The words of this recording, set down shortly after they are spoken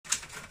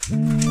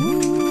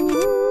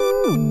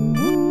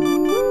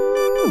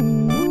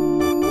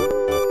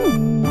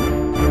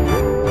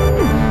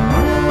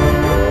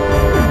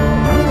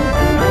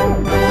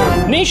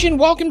Nation,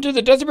 welcome to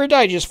the DUZA BEAR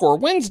Digest for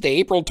Wednesday,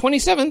 April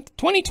 27th,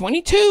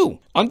 2022.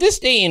 On this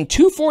day in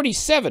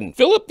 247,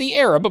 Philip the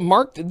Arab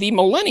marked the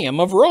millennium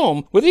of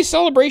Rome with a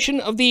celebration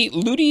of the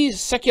Ludi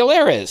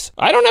Seculares.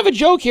 I don't have a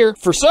joke here.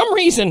 For some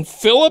reason,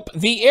 Philip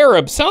the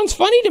Arab sounds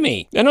funny to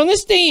me. And on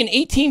this day in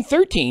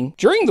 1813,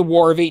 during the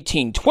War of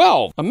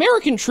 1812,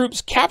 American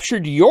troops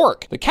captured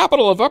York, the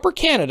capital of Upper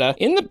Canada,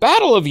 in the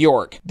Battle of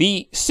York.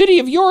 The city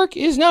of York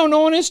is now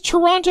known as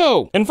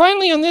Toronto. And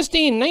finally, on this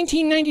day in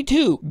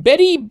 1992,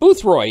 Betty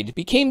Boothroyd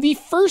became the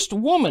first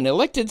woman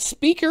elected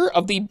Speaker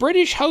of the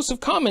British House of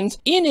Commons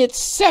in its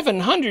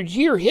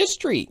 700-year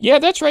history. Yeah,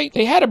 that's right.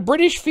 They had a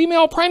British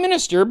female Prime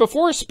Minister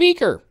before a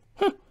Speaker.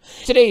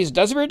 Today's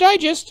DUZA BEAR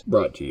Digest,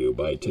 brought to you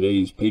by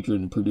today's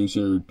patron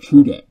producer,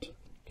 Trudette.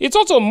 It's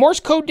also Morse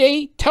Code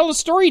Day, Tell a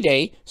Story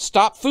Day,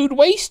 Stop Food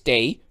Waste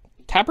Day,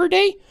 Tapper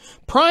Day,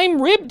 Prime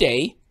Rib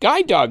Day,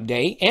 Guide Dog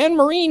Day, and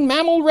Marine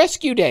Mammal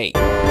Rescue Day.